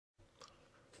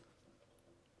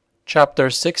Chapter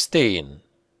 16.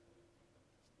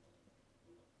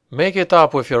 Make it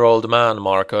up with your old man,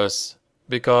 Marcus,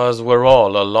 because we're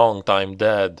all a long time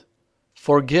dead.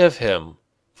 Forgive him.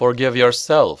 Forgive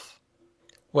yourself.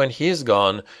 When he's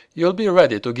gone, you'll be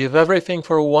ready to give everything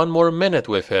for one more minute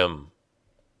with him.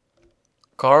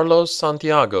 Carlos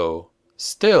Santiago,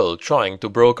 still trying to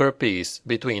broker peace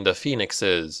between the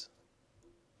phoenixes.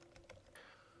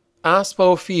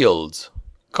 Aspho Fields,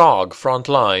 COG front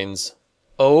lines,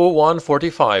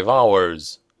 01:45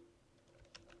 hours.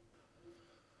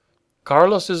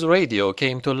 Carlos's radio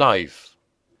came to life.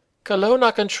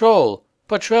 Kelowna Control,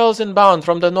 patrols inbound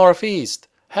from the northeast.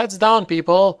 Heads down,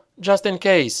 people, just in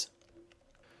case.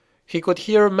 He could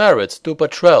hear Merritt's two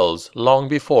patrols long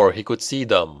before he could see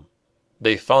them.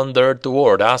 They thundered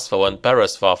toward Aspho and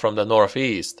Peresva from the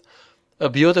northeast, a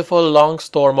beautiful long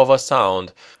storm of a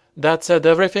sound that said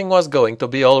everything was going to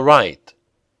be all right.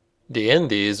 The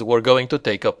Indies were going to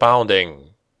take a pounding.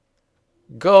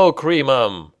 "Go, cream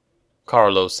 'em,"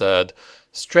 Carlos said,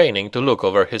 straining to look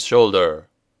over his shoulder.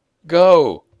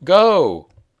 "Go, go!"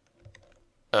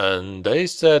 "And they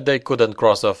said they couldn't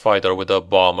cross a fighter with a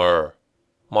bomber,"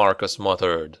 Marcus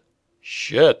muttered.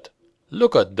 "Shit,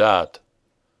 look at that."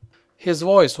 His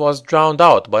voice was drowned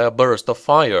out by a burst of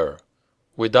fire.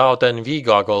 Without NV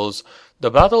goggles,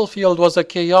 the battlefield was a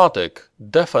chaotic,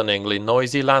 deafeningly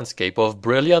noisy landscape of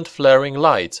brilliant flaring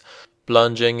lights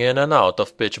plunging in and out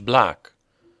of pitch black.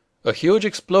 A huge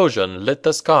explosion lit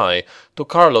the sky to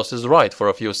Carlos's right for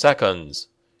a few seconds.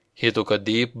 He took a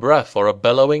deep breath for a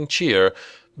bellowing cheer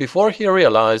before he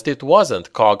realized it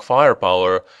wasn't COG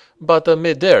firepower, but a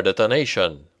mid-air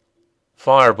detonation.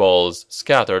 Fireballs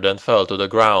scattered and fell to the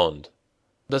ground.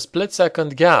 The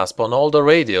split-second gasp on all the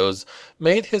radios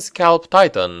made his scalp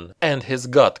tighten and his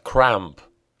gut cramp.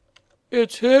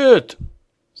 "It's hit,"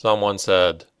 someone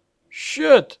said.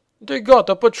 "Shit, they got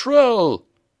a patrol."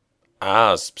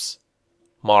 "Asps,"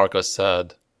 Marcus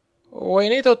said. "We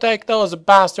need to take those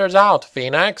bastards out,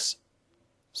 Phoenix,"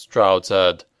 Stroud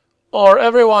said, "or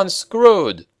everyone's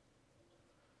screwed."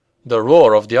 The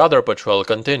roar of the other patrol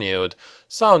continued,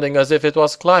 sounding as if it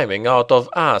was climbing out of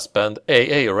ASP and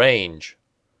AA range.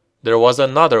 There was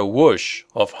another whoosh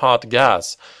of hot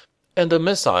gas, and the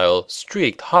missile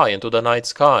streaked high into the night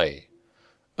sky.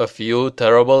 A few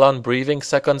terrible unbreathing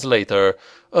seconds later,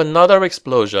 another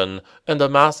explosion and a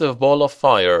massive ball of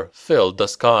fire filled the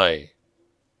sky.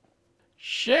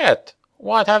 "Shit!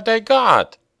 What have they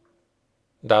got?"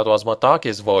 That was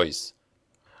Mataki's voice.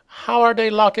 "How are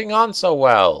they locking on so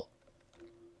well?"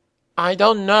 "I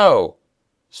don't know,"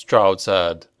 Stroud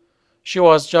said. She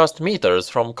was just meters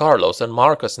from Carlos and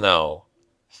Marcus now.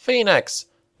 "Phoenix,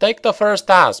 take the first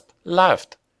asp,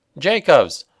 left.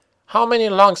 Jacobs, how many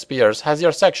long spears has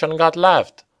your section got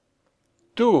left?"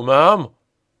 "2, ma'am."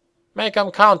 "Make 'em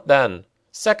count then.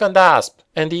 Second asp,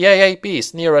 and the AA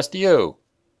piece nearest you."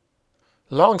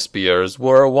 Long spears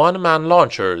were one-man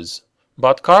launchers,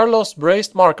 but Carlos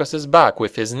braced Marcus's back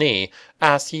with his knee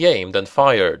as he aimed and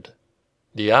fired.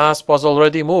 The asp was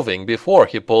already moving before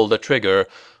he pulled the trigger,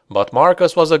 but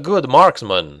Marcus was a good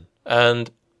marksman, and...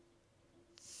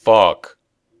 "Fuck,"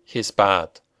 he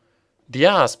spat. The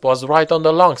asp was right on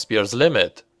the long spear's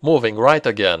limit, moving right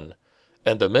again,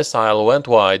 and the missile went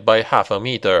wide by half a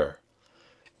meter.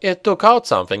 It took out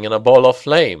something in a ball of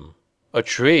flame, a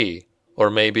tree, or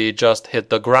maybe just hit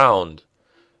the ground,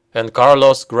 and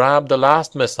Carlos grabbed the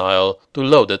last missile to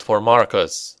load it for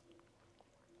Marcus.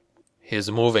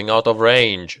 "He's moving out of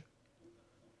range."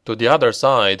 To the other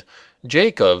side,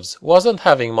 Jacobs wasn't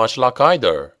having much luck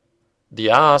either. The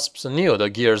asps knew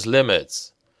the gear's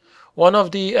limits. One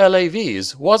of the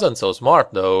LAVs wasn't so smart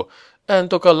though, and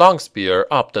took a long spear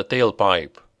up the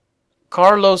tailpipe.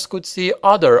 Carlos could see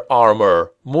other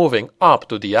armor moving up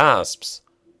to the asps.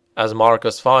 As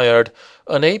Marcus fired,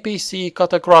 an APC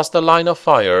cut across the line of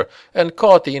fire and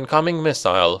caught the incoming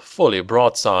missile fully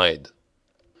broadside.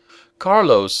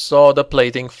 Carlos saw the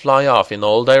plating fly off in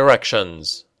all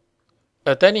directions.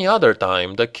 At any other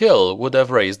time the kill would have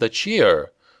raised a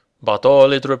cheer, but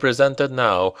all it represented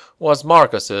now was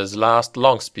Marcus's last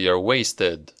long spear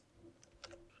wasted.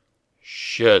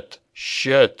 "Shit,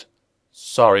 shit.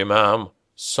 Sorry, ma'am.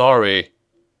 Sorry."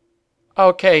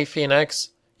 "Okay, Phoenix.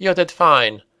 You did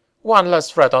fine. One less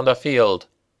threat on the field."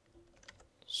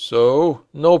 "So,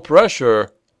 no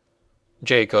pressure,"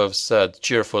 Jacobs said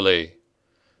cheerfully.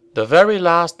 The very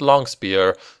last long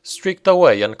spear streaked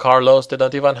away and Carlos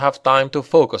didn't even have time to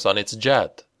focus on its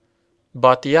jet.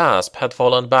 But the asp had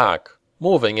fallen back,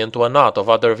 moving into a knot of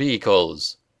other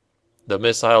vehicles. The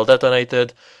missile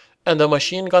detonated, and the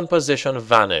machine gun position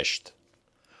vanished.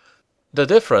 The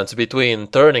difference between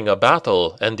turning a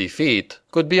battle and defeat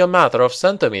could be a matter of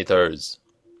centimeters.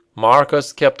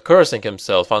 Marcus kept cursing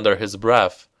himself under his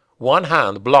breath, one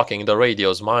hand blocking the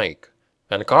radio's mic,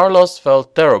 and Carlos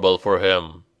felt terrible for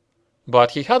him.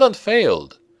 But he hadn't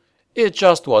failed. It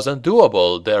just wasn't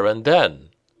doable there and then.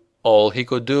 All he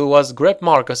could do was grip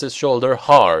Marcus's shoulder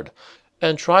hard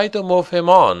and try to move him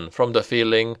on from the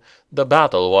feeling the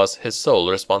battle was his sole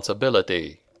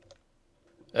responsibility.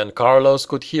 And Carlos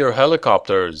could hear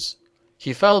helicopters.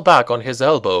 He fell back on his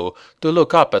elbow to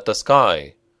look up at the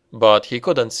sky, but he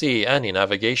couldn't see any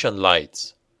navigation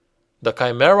lights. The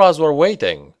chimeras were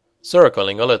waiting,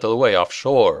 circling a little way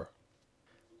offshore.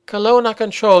 "Kelowna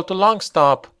Control to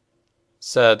Longstop,"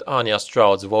 said Anya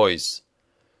Stroud's voice.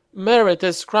 "Merritt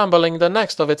is scrambling the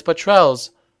next of its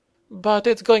patrols, but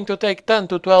it's going to take 10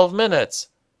 to 12 minutes.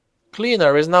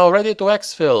 Cleaner is now ready to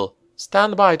exfil.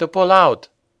 Stand by to pull out."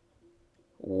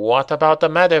 "What about the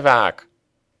medevac?"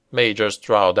 Major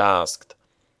Stroud asked.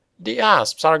 "The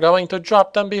Asps are going to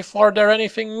drop them before they're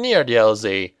anything near the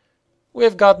LZ.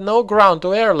 We've got no ground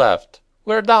to air left.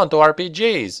 We're down to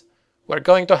RPGs. We're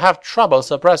going to have trouble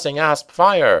suppressing Asp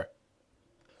fire."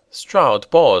 Stroud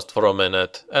paused for a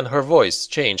minute, and her voice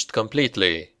changed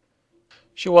completely.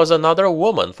 She was another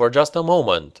woman for just a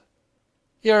moment.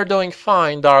 "You're doing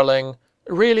fine, darling.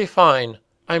 Really fine.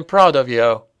 I'm proud of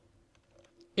you."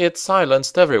 It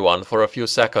silenced everyone for a few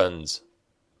seconds.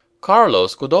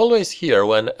 Carlos could always hear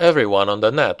when everyone on the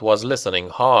net was listening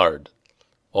hard.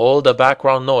 All the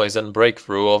background noise and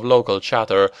breakthrough of local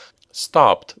chatter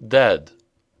stopped dead.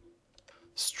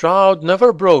 Stroud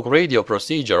never broke radio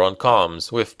procedure on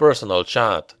comms with personal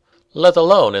chat, let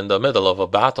alone in the middle of a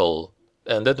battle,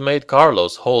 and it made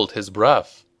Carlos hold his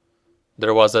breath.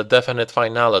 There was a definite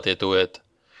finality to it.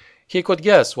 He could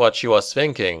guess what she was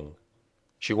thinking.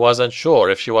 She wasn't sure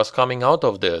if she was coming out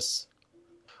of this.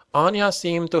 Anya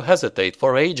seemed to hesitate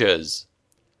for ages.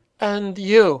 "And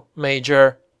you,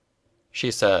 Major," she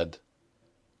said.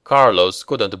 Carlos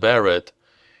couldn't bear it.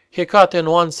 He cut in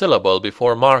one syllable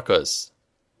before Marcus.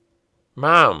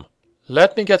 "Ma'am,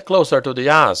 let me get closer to the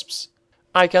Asps.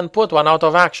 I can put one out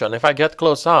of action if I get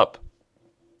close up."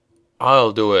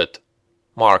 "I'll do it,"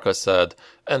 Marcus said,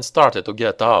 and started to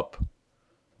get up.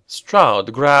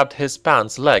 Stroud grabbed his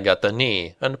pants leg at the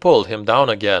knee and pulled him down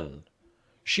again.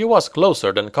 She was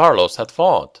closer than Carlos had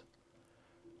thought.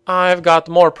 "I've got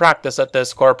more practice at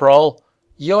this, Corporal.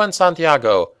 You and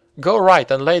Santiago, go right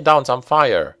and lay down some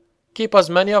fire. Keep as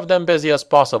many of them busy as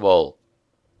possible."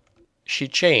 She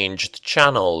changed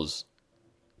channels.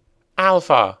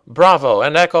 "Alpha, Bravo,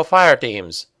 and Echo fire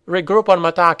teams, regroup on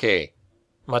Mataki.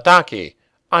 Mataki,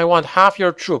 I want half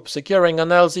your troop securing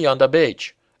an LZ on the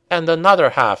beach, and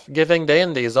another half giving the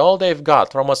Indies all they've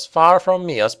got from as far from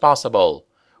me as possible.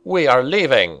 We are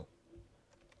leaving."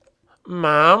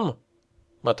 "Ma'am,"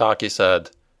 Mataki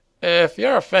said, "if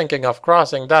you're thinking of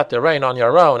crossing that terrain on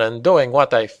your own and doing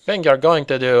what I think you're going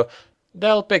to do,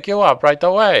 they'll pick you up right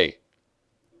away."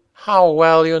 "How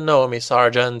well you know me,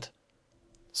 Sergeant,"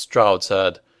 Stroud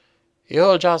said.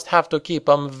 "You'll just have to keep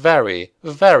 'em very,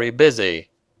 very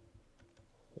busy."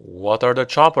 "What are the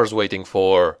choppers waiting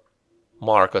for?"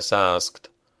 Marcus asked.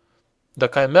 The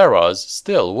chimeras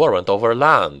still weren't over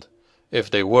land. If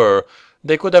they were,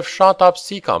 they could have shot up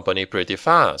C Company pretty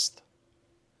fast.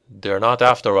 "They're not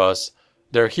after us.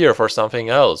 They're here for something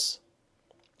else."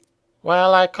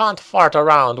 "Well, I can't fart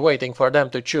around waiting for them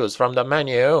to choose from the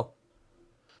menu."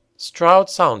 Stroud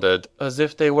sounded as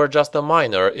if they were just a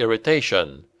minor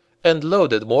irritation, and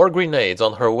loaded more grenades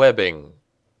on her webbing.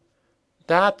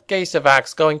 "That case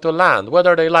evac's going to land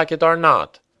whether they like it or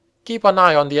not. Keep an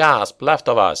eye on the Asp left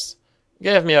of us.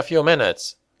 Give me a few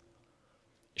minutes."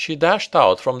 She dashed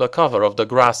out from the cover of the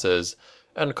grasses,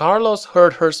 and Carlos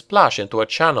heard her splash into a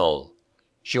channel.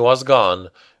 She was gone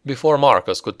before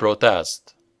Marcus could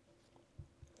protest.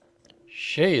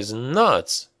 "She's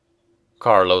nuts,"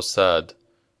 Carlos said.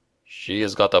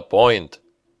 "She's got a point."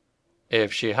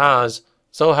 "If she has,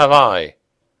 so have I."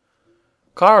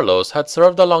 Carlos had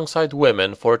served alongside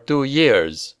women for 2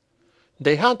 years.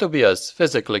 They had to be as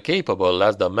physically capable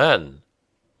as the men.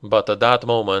 But at that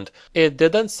moment, it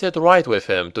didn't sit right with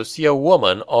him to see a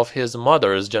woman of his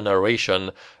mother's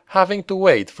generation having to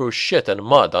wade through shit and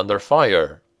mud under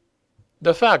fire.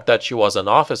 The fact that she was an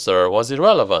officer was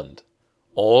irrelevant.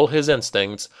 All his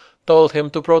instincts told him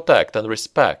to protect and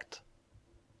respect.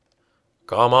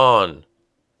 "Come on."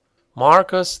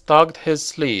 Marcus tugged his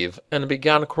sleeve and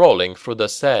began crawling through the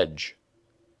sedge.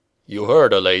 "You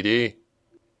heard a lady."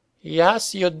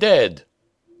 "Yes, you did,"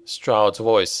 Stroud's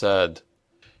voice said.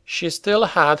 She still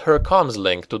had her comms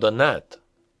link to the net.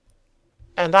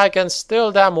 "And I can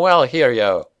still damn well hear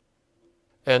you."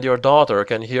 and your daughter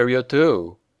can hear you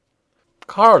too.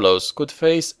 Carlos could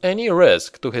face any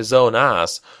risk to his own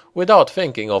ass without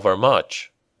thinking over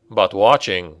much, but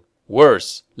watching,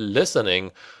 worse,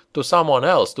 listening, to someone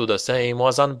else do the same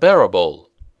was unbearable.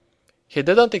 He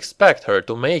didn't expect her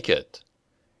to make it.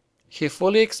 He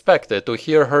fully expected to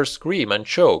hear her scream and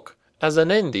choke as an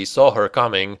Indie saw her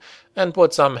coming and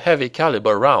put some heavy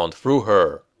caliber round through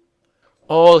her.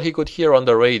 All he could hear on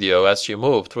the radio as she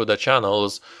moved through the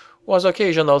channels was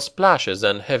occasional splashes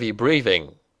and heavy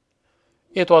breathing.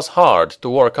 It was hard to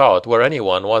work out where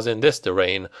anyone was in this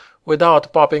terrain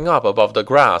without popping up above the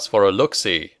grass for a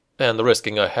look-see and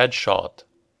risking a headshot.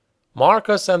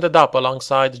 Marcus ended up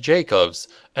alongside Jacobs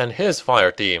and his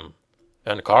fire team,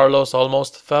 and Carlos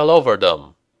almost fell over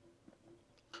them.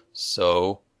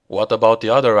 "So, what about the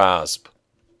other asp?"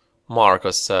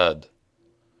 Marcus said.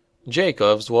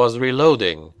 Jacobs was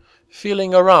reloading,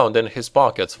 feeling around in his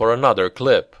pockets for another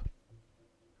clip.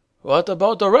 "What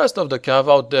about the rest of the cav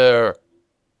out there?"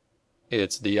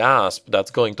 "It's the asp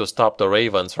that's going to stop the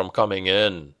Ravens from coming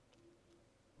in."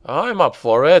 "I'm up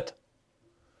for it."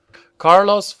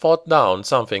 Carlos fought down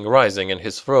something rising in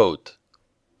his throat.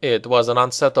 It was an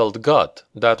unsettled gut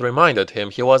that reminded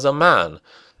him he was a man,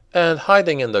 and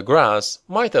hiding in the grass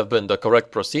might have been the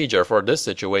correct procedure for this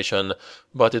situation,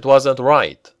 but it wasn't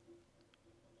right.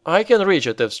 "I can reach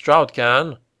it if Stroud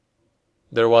can."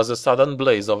 There was a sudden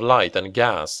blaze of light and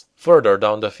gas further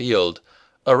down the field,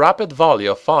 a rapid volley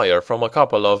of fire from a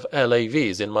couple of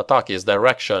LAVs in Mataki's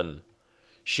direction.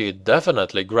 She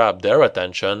definitely grabbed their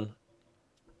attention.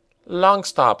 "Long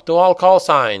stop to all call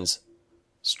signs,"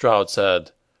 Stroud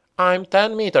said. "I'm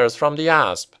 10 meters from the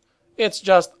asp. It's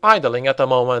just idling at the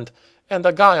moment, and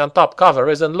the guy on top cover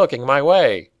isn't looking my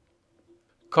way."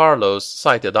 Carlos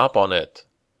sighted up on it.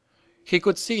 He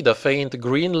could see the faint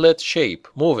green-lit shape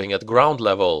moving at ground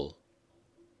level.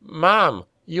 "Ma'am,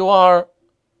 you are—"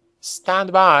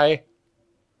 "Stand by."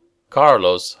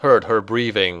 Carlos heard her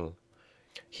breathing.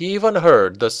 He even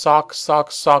heard the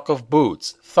sock of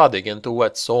boots thudding into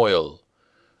wet soil.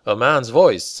 A man's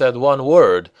voice said one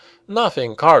word,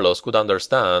 nothing Carlos could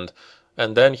understand,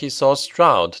 and then he saw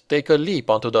Stroud take a leap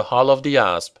onto the hull of the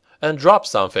asp and drop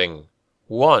something.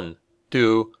 1,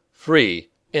 2, 3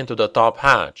 into the top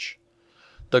hatch.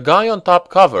 The guy on top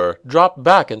cover dropped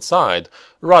back inside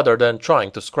rather than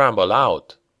trying to scramble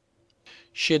out.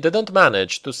 She didn't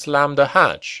manage to slam the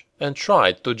hatch and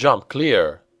tried to jump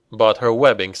clear, but her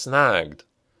webbing snagged.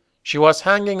 She was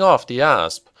hanging off the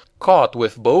asp, caught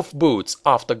with both boots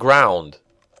off the ground.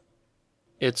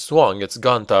 It swung its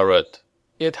gun turret.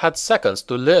 It had seconds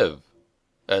to live.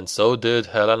 And so did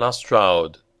Helena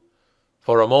Stroud.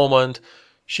 For a moment,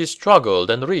 she struggled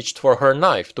and reached for her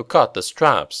knife to cut the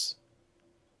straps.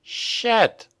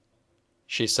 "Shit!"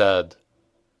 she said.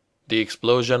 The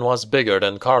explosion was bigger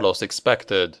than Carlos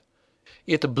expected.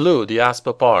 It blew the asp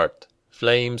apart,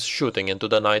 flames shooting into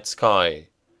the night sky.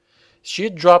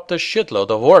 She'd dropped a shitload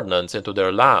of ordnance into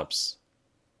their laps.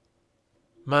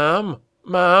 "Ma'am?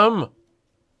 Ma'am?"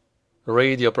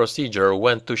 Radio procedure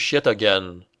went to shit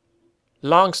again.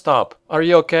 "Longstop, are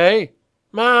you okay?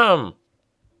 Ma'am!"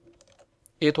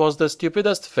 It was the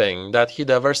stupidest thing that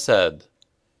he'd ever said.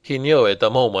 He knew it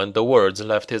the moment the words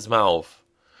left his mouth.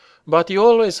 But he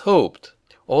always hoped,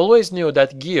 always knew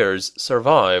that gears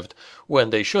survived when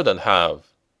they shouldn't have.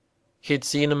 He'd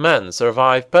seen men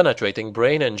survive penetrating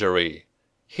brain injury.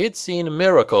 He'd seen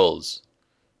miracles.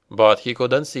 But he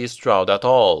couldn't see Stroud at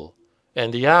all,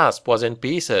 and the asp was in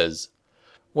pieces.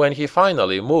 When he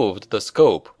finally moved the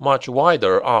scope much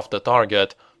wider off the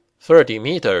target, 30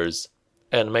 meters,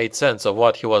 and made sense of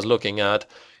what he was looking at,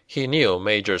 he knew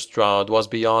Major Stroud was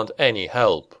beyond any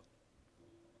help.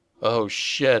 Oh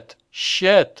shit,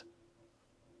 shit!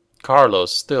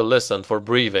 Carlos still listened for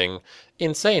breathing,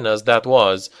 insane as that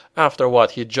was after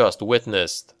what he'd just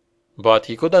witnessed. But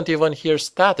he couldn't even hear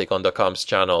static on the comms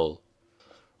channel.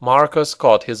 Marcus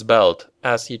caught his belt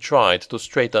as he tried to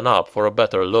straighten up for a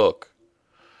better look.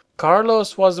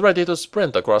 Carlos was ready to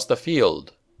sprint across the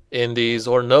field, Indies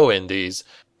or no Indies,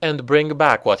 and bring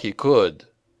back what he could.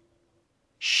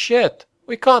 "Shit!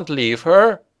 We can't leave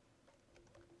her!"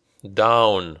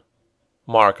 "Down,"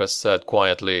 Marcus said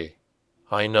quietly.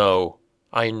 I know.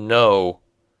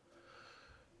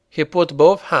 He put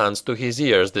both hands to his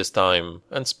ears this time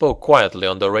and spoke quietly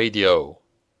on the radio.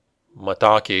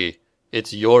 "Mataki,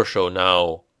 it's your show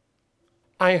now."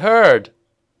 "I heard,"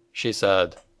 she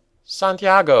said.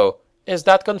 "Santiago, is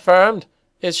that confirmed?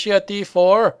 Is she a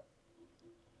T4?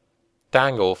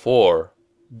 "Tango 4.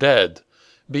 Dead.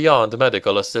 Beyond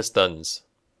medical assistance."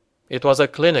 It was a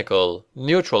clinical,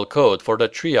 neutral code for the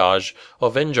triage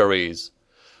of injuries.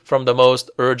 from the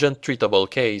most urgent treatable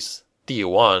case,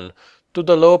 T1, to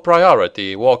the low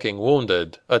priority walking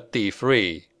wounded, a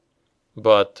T3.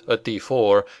 But a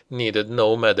T4 needed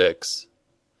no medics.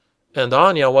 And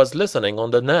Anya was listening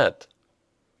on the net.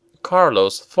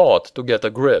 Carlos fought to get a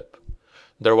grip.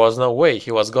 There was no way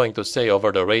he was going to say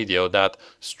over the radio that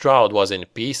Stroud was in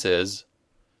pieces.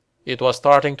 It was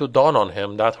starting to dawn on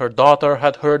him that her daughter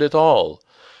had heard it all,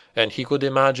 and he could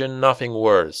imagine nothing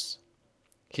worse.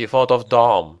 He thought of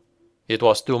Dom. It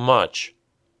was too much.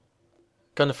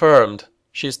 "Confirmed.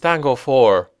 She's Tango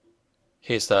 4,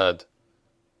 he said.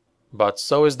 "But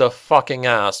so is the fucking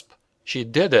asp. She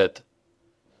did it."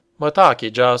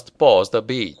 Mataki just paused a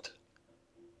beat.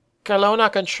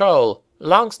 "Kelowna Control.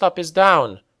 Longstop is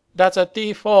down. That's a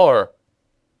T4.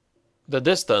 The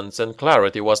distance and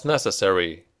clarity was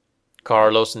necessary.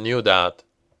 Carlos knew that.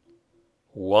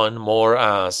 "One more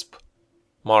asp,"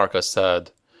 Marcus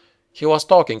said. He was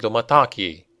talking to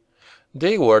Mataki.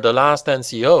 They were the last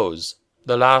NCOs,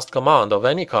 the last command of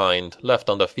any kind left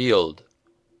on the field.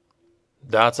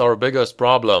 "That's our biggest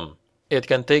problem. It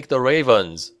can take the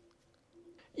Ravens."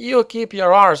 "You keep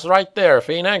your arse right there,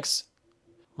 Phoenix,"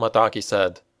 Mataki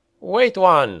said. "Wait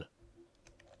one."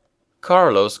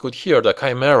 Carlos could hear the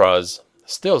chimeras,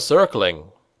 still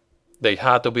circling. They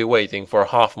had to be waiting for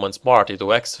Hoffman's party to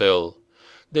exfil.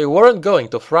 They weren't going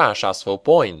to thrash Aspho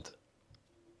Point.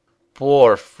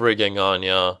 "Poor frigging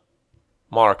Anya,"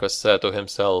 Marcus said to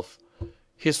himself.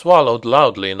 He swallowed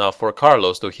loudly enough for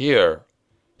Carlos to hear.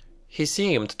 He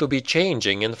seemed to be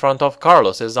changing in front of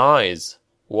Carlos's eyes,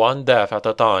 one death at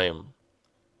a time.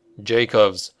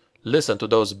 "Jacobs, listen to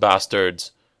those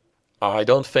bastards. I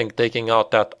don't think taking out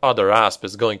that other asp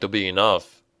is going to be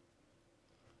enough."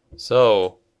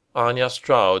 So, Anya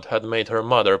Stroud had made her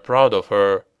mother proud of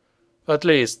her. At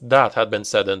least that had been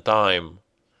said in time.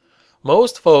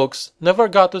 Most folks never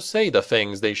got to say the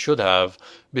things they should have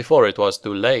before it was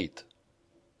too late.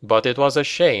 But it was a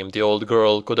shame the old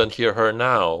girl couldn't hear her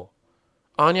now.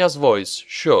 Anya's voice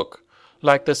shook,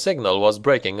 like the signal was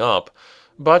breaking up,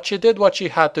 but she did what she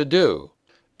had to do,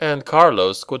 and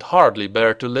Carlos could hardly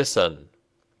bear to listen.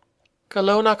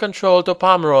 "Kelowna Control to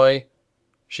Pomeroy,"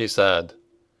 she said.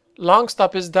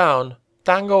 "Longstop is down.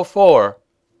 Tango 4.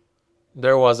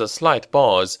 There was a slight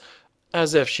pause,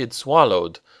 as if she'd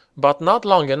swallowed, but not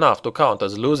long enough to count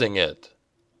as losing it.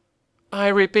 "I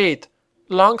repeat,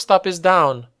 Longstop is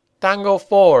down. Tango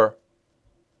 4.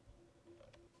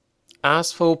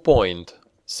 Aspho Point,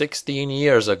 16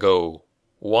 years ago,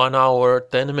 1 hour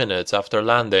 10 minutes after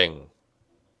landing.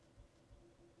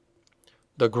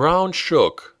 The ground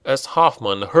shook as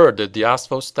Hoffman herded the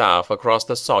Aspho staff across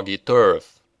the soggy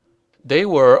turf. They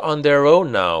were on their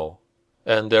own now,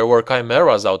 and there were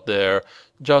chimeras out there,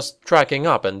 just tracking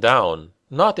up and down,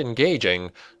 not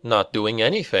engaging, not doing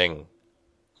anything.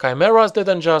 Chimeras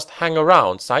didn't just hang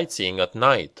around sightseeing at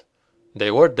night. They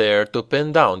were there to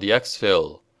pin down the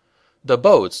exfil. The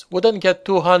boats wouldn't get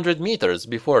 200 meters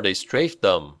before they strafed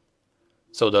them.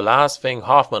 So the last thing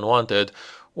Hoffman wanted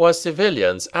was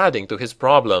civilians adding to his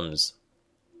problems.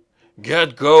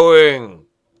 "Get going!"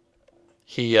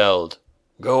 he yelled.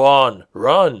 "Go on!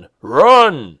 Run!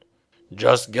 Run!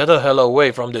 Just get the hell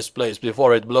away from this place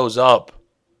before it blows up!"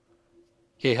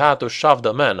 He had to shove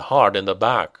the men hard in the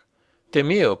back.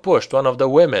 Timiu pushed one of the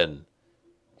women.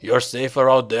 "You're safer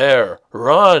out there!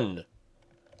 Run!"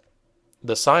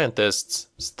 The scientists,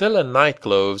 still in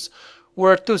nightclothes,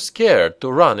 were too scared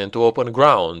to run into open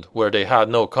ground where they had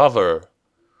no cover.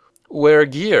 Where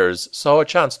Gears saw a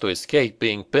chance to escape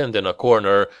being pinned in a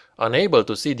corner, unable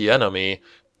to see the enemy,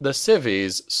 the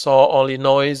civvies saw only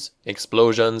noise,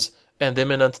 explosions, and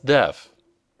imminent death.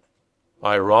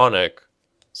 Ironic.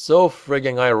 So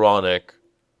frigging ironic.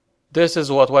 This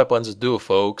is what weapons do,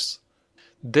 folks.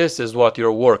 This is what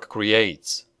your work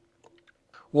creates.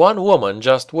 One woman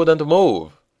just wouldn't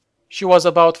move. She was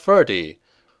about 30,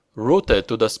 rooted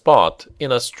to the spot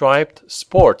in a striped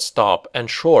sports top and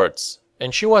shorts,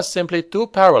 and she was simply too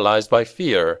paralyzed by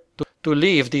fear to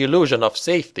leave the illusion of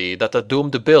safety that the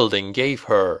doomed building gave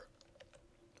her.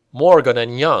 Morgan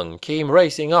and Young came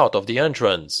racing out of the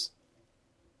entrance.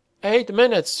 8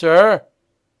 minutes, sir."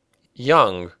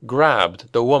 Young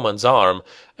grabbed the woman's arm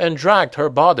and dragged her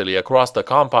bodily across the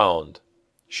compound.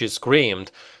 She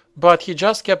screamed, but he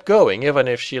just kept going even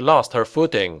if she lost her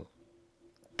footing.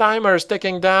 "Timer's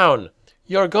ticking down.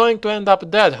 You're going to end up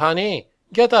dead, honey.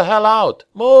 Get the hell out.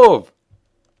 Move!"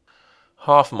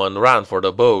 Hoffman ran for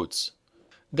the boats.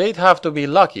 They'd have to be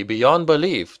lucky beyond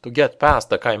belief to get past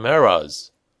the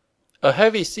chimeras. A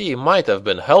heavy sea might have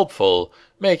been helpful,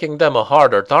 making them a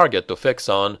harder target to fix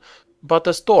on, but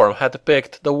the storm had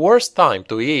picked the worst time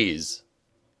to ease.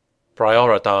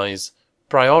 Prioritize.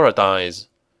 Prioritize.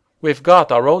 We've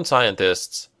got our own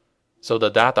scientists, so the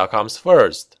data comes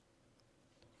first.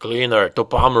 Cleaner to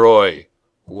Pomeroy.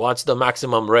 What's the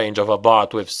maximum range of a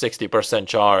bot with 60%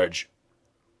 charge?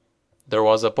 There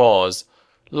was a pause,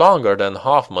 longer than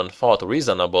Hoffman thought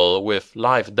reasonable, with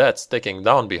life debts ticking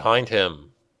down behind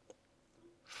him.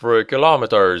 3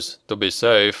 kilometers, to be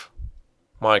safe,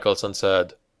 Michelson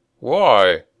said.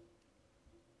 Why?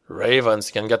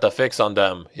 Ravens can get a fix on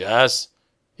them, yes?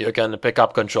 You can pick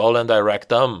up control and direct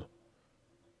them?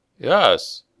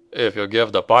 Yes, if you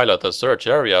give the pilot a search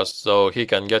area so he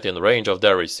can get in range of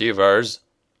their receivers.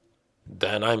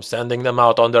 Then I'm sending them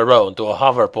out on their own to a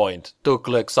hover point, 2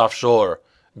 clicks offshore.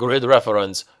 Grid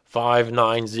reference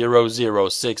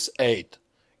 590068.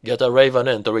 Get a Raven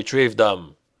in to retrieve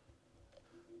them.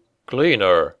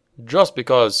 Cleaner, just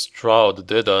because Stroud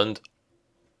didn't.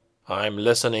 I'm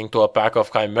listening to a pack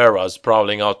of chimeras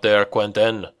prowling out there,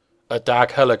 Quentin.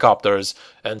 Attack helicopters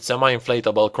and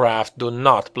semi-inflatable craft do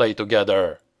not play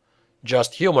together.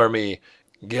 Just humor me,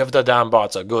 give the damn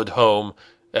bots a good home,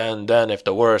 and then if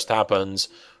the worst happens,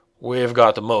 we've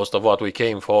got most of what we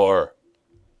came for.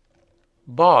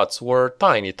 Bots were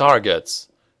tiny targets.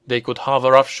 They could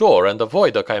hover offshore and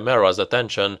avoid the chimera's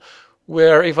attention,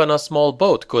 where even a small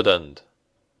boat couldn't.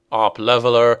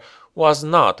 Up-leveler was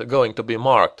not going to be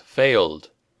marked failed,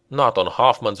 not on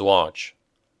Hoffman's watch.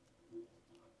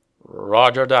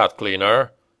 Roger that,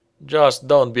 Cleaner. Just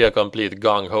don't be a complete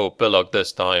gung-ho pillock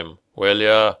this time, will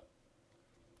ya?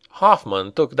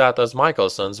 Hoffman took that as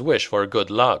Michelson's wish for good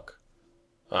luck.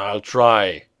 I'll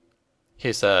try,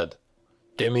 he said.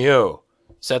 Timiu,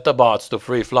 set the bots to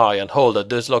free fly and hold at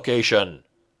this location.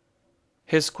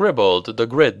 He scribbled the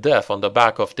grid def on the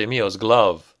back of Timiu's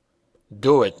glove.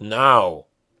 Do it now.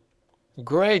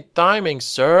 Great timing,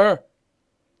 sir.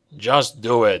 Just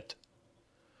do it.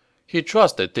 He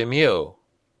trusted Timiu,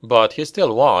 but he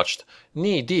still watched,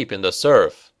 knee-deep in the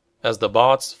surf, as the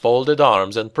bots folded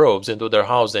arms and probes into their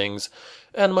housings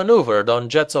and maneuvered on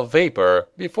jets of vapor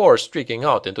before streaking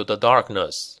out into the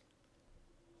darkness.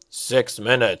 6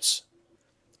 minutes.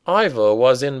 Ivo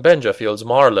was in Benjafield's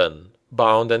Marlin,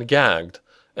 bound and gagged,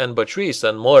 and Patrice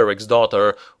and Moiric's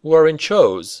daughter were in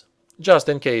Cho's, just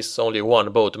in case only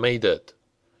one boat made it.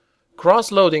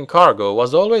 Cross-loading cargo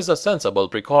was always a sensible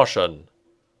precaution.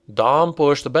 Dom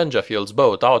pushed Benjafield's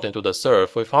boat out into the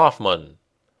surf with Hoffman.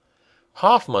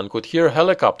 Hoffman could hear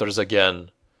helicopters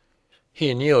again.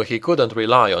 He knew he couldn't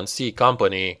rely on C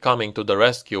Company coming to the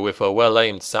rescue with a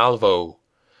well-aimed salvo.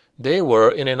 They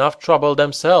were in enough trouble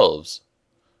themselves.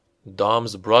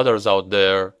 Dom's brothers out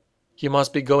there. He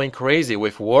must be going crazy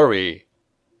with worry.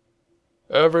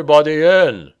 Everybody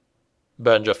in,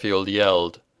 Benjafield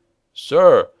yelled.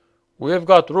 Sir, we've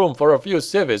got room for a few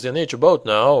civvies in each boat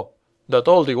now, that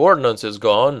all the ordnance is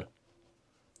gone.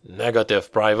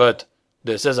 Negative, Private.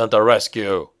 This isn't a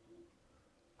rescue.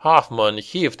 Hoffman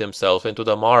heaved himself into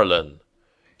the Marlin.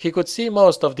 He could see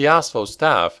most of the Aspho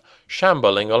staff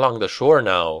shambling along the shore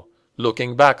now,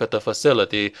 looking back at the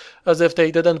facility as if they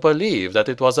didn't believe that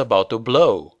it was about to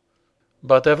blow.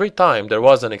 But every time there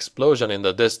was an explosion in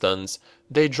the distance,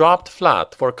 they dropped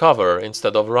flat for cover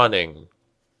instead of running.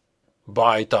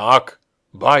 Baitak!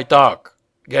 Baitak!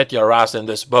 Get your ass in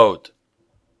this boat!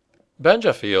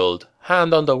 Benjafield,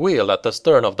 hand on the wheel at the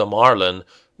stern of the Marlin,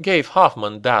 gave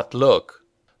Hoffman that look.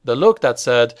 The look that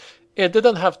said, it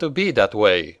didn't have to be that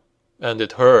way. And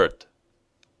it hurt.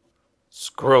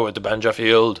 Screw it,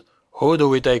 Benjafield. Who do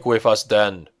we take with us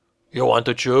then? You want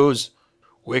to choose?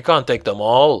 We can't take them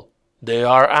all. They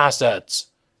are assets.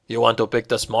 You want to pick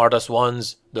the smartest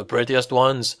ones, the prettiest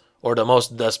ones, or the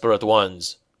most desperate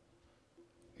ones?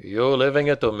 You leaving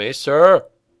it to me, sir?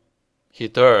 He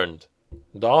turned.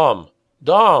 Dom!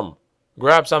 Dom!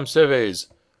 Grab some civvies.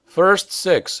 First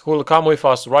 6 who'll come with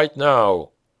us right now.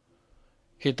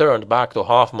 He turned back to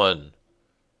Hoffman.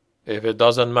 If it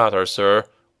doesn't matter, sir,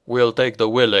 we'll take the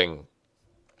willing.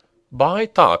 Bai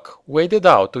Tak waded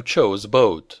out to Cho's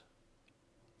boat.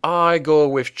 I go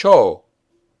with Cho,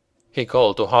 he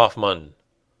called to Hoffman.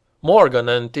 Morgan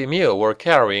and Timiu were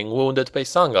carrying wounded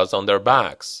Peisangas on their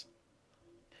backs.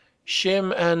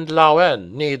 Shim and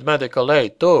Laoen need medical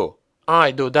aid too.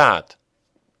 I do that.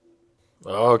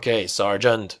 Okay,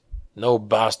 Sergeant. No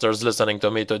bastards listening to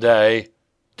me today.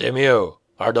 Timiu,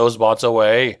 are those bots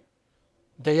away?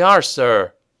 They are,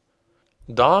 sir.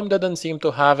 Dom didn't seem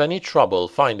to have any trouble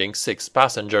finding 6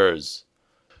 passengers.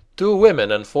 2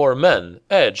 women and 4 men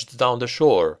edged down the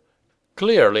shore,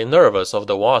 clearly nervous of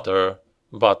the water,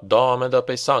 but Dom and the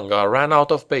Peisanga ran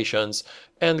out of patience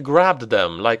and grabbed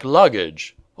them like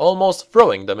luggage, almost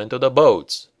throwing them into the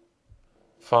boats.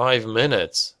 5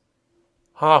 minutes.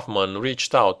 Hoffman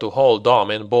reached out to hold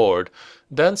Dom inboard,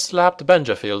 then slapped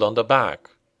Benjafield on the back.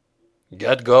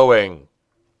 "Get going!"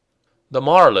 The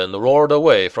Marlin roared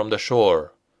away from the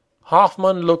shore.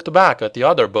 Hoffman looked back at the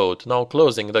other boat now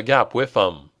closing the gap with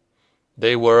them.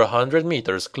 They were 100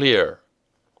 meters clear.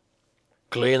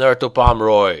 "Cleaner to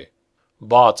Pomeroy.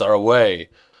 Bots are away,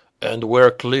 and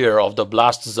we're clear of the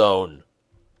blast zone."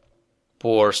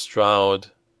 Poor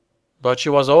Stroud. But she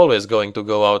was always going to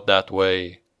go out that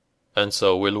way. And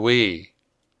so will we.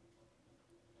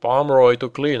 "Pomeroy to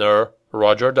cleaner.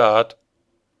 Roger that."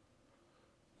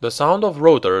 The sound of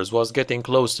rotors was getting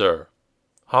closer.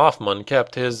 Hoffman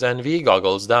kept his NV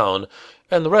goggles down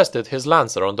and rested his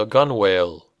lancer on the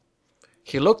gunwale.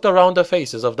 He looked around the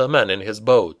faces of the men in his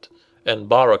boat, and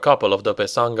bar a couple of the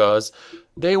pesangas,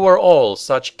 they were all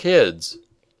such kids.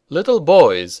 Little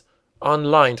boys,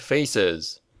 unlined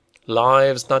faces,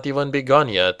 lives not even begun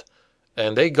yet,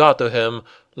 and they got to him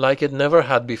like it never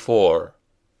had before.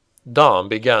 Dom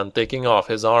began taking off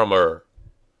his armor.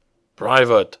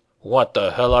 "Private, what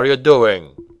the hell are you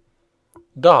doing?"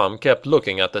 Dom kept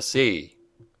looking at the sea.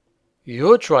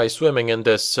 "You try swimming in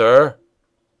this, sir."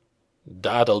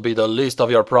 "That'll be the least of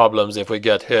your problems if we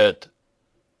get hit."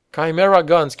 "Chimera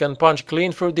guns can punch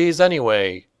clean through these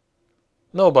anyway."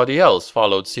 Nobody else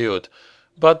followed suit,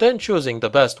 but then choosing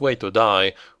the best way to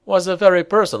die was a very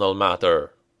personal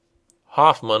matter.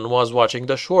 Hoffman was watching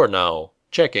the shore now,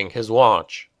 checking his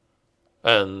watch.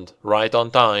 And, right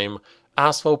on time,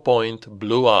 Aspho Point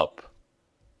blew up.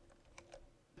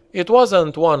 It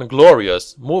wasn't one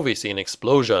glorious, movie scene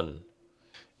explosion.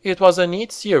 It was a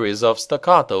neat series of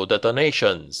staccato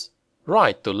detonations,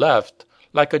 right to left,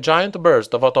 like a giant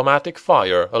burst of automatic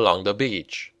fire along the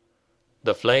beach.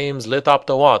 The flames lit up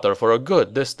the water for a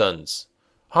good distance.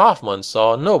 Hoffman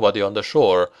saw nobody on the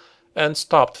shore, and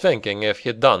stopped thinking if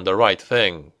he'd done the right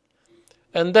thing.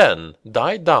 And then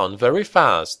died down very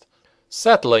fast,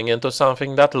 settling into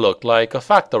something that looked like a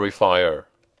factory fire.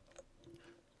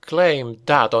 "Claim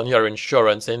that on your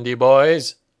insurance, Indy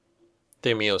boys,"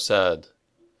 Timeo said.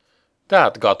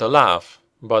 That got a laugh,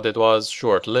 but it was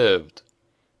short-lived.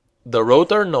 The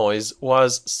rotor noise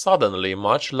was suddenly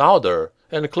much louder,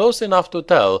 and close enough to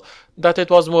tell that it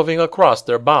was moving across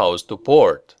their bows to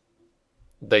port.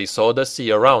 They saw the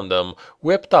sea around them,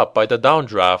 whipped up by the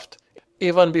downdraft,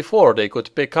 even before they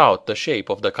could pick out the shape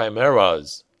of the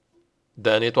chimeras.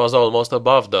 Then it was almost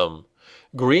above them,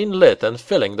 green-lit and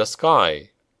filling the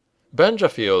sky.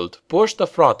 Benjafield pushed the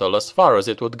throttle as far as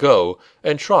it would go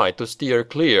and tried to steer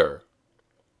clear.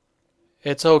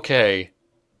 "It's okay,"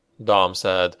 Dom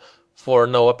said, for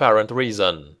no apparent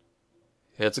reason.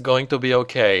 "It's going to be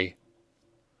okay."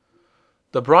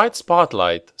 The bright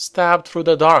spotlight stabbed through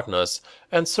the darkness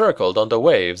and circled on the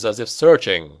waves as if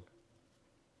searching.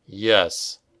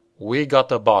 "Yes, we got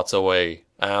the bots away,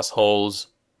 assholes."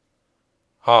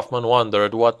 Hoffman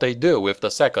wondered what they'd do with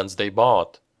the seconds they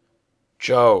bought.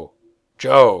 Joe,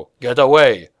 get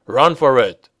away! Run for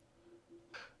it!"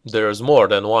 There's more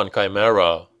than one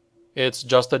chimera. It's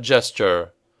just a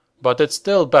gesture, but it's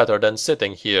still better than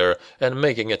sitting here and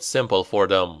making it simple for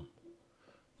them.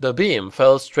 The beam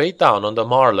fell straight down on the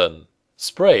Marlin.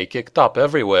 Spray kicked up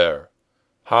everywhere.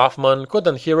 Hoffman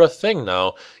couldn't hear a thing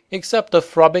now except the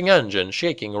throbbing engine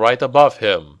shaking right above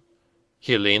him.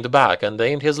 He leaned back and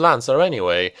aimed his lancer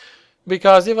anyway,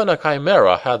 because even a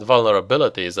chimera had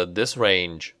vulnerabilities at this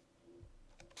range.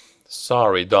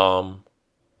 "Sorry, Dom.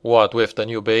 What with the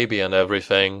new baby and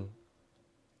everything."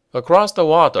 Across the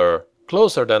water,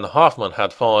 closer than Hoffman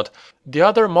had thought, the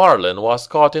other Marlin was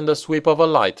caught in the sweep of a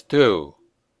light too.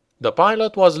 The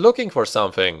pilot was looking for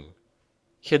something.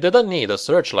 He didn't need a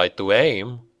searchlight to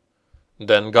aim.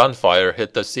 Then gunfire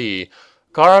hit the sea,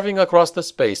 carving across the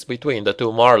space between the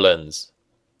two Marlins.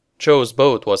 Cho's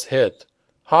boat was hit.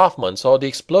 Hoffman saw the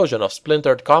explosion of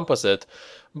splintered composite,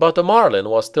 but the Marlin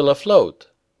was still afloat.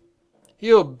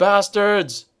 "You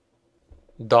bastards!"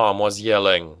 Dom was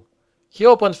yelling. He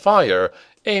opened fire,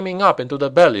 aiming up into the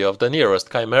belly of the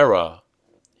nearest chimera.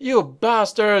 "You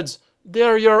bastards!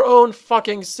 They're your own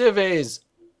fucking civvies!"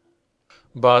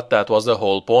 But that was the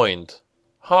whole point.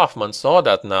 Hoffman saw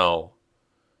that now.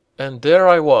 And there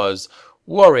I was,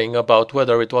 worrying about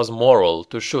whether it was moral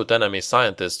to shoot enemy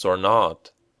scientists or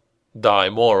not. Die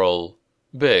moral.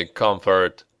 Big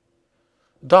comfort.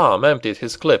 Dom emptied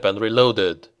his clip and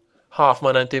reloaded.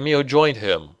 Hoffman and Timeo joined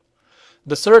him.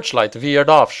 The searchlight veered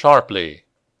off sharply.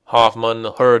 Hoffman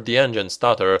heard the engine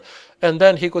stutter, and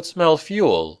then he could smell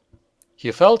fuel.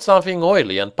 He felt something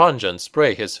oily and pungent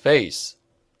spray his face.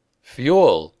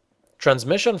 Fuel.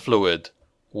 Transmission fluid.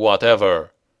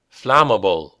 Whatever.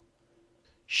 Flammable.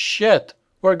 "Shit!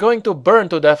 We're going to burn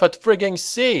to death at frigging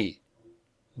sea!"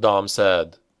 Dom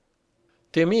said.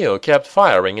 Timeo kept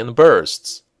firing in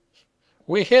bursts.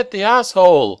 "We hit the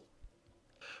asshole!"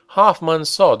 Hoffman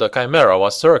saw the Chimera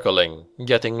was circling,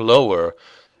 getting lower,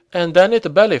 and then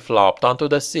it belly flopped onto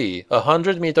the sea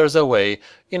 100 meters away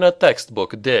in a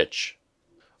textbook ditch.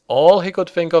 All he could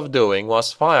think of doing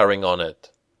was firing on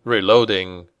it,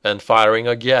 reloading, and firing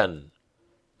again.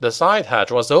 The side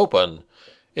hatch was open.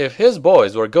 If his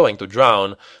boys were going to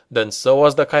drown, then so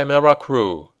was the Chimera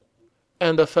crew.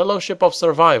 And the Fellowship of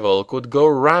Survival could go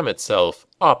ram itself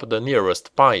up the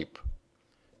nearest pipe.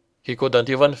 He couldn't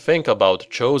even think about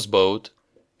Cho's boat.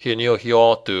 He knew he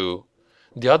ought to.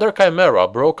 The other Chimera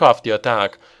broke off the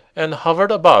attack and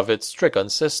hovered above its stricken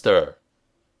sister.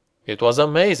 It was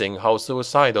amazing how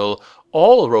suicidal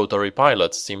all rotary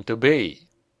pilots seemed to be.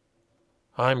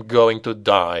 "I'm going to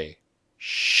die.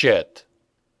 Shit."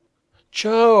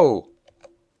 "Cho!"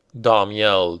 Dom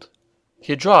yelled.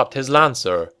 He dropped his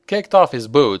Lancer, kicked off his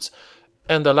boots,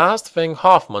 and the last thing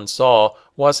Hoffman saw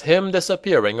was him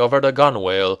disappearing over the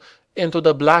gunwale into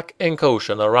the black ink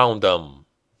ocean around them.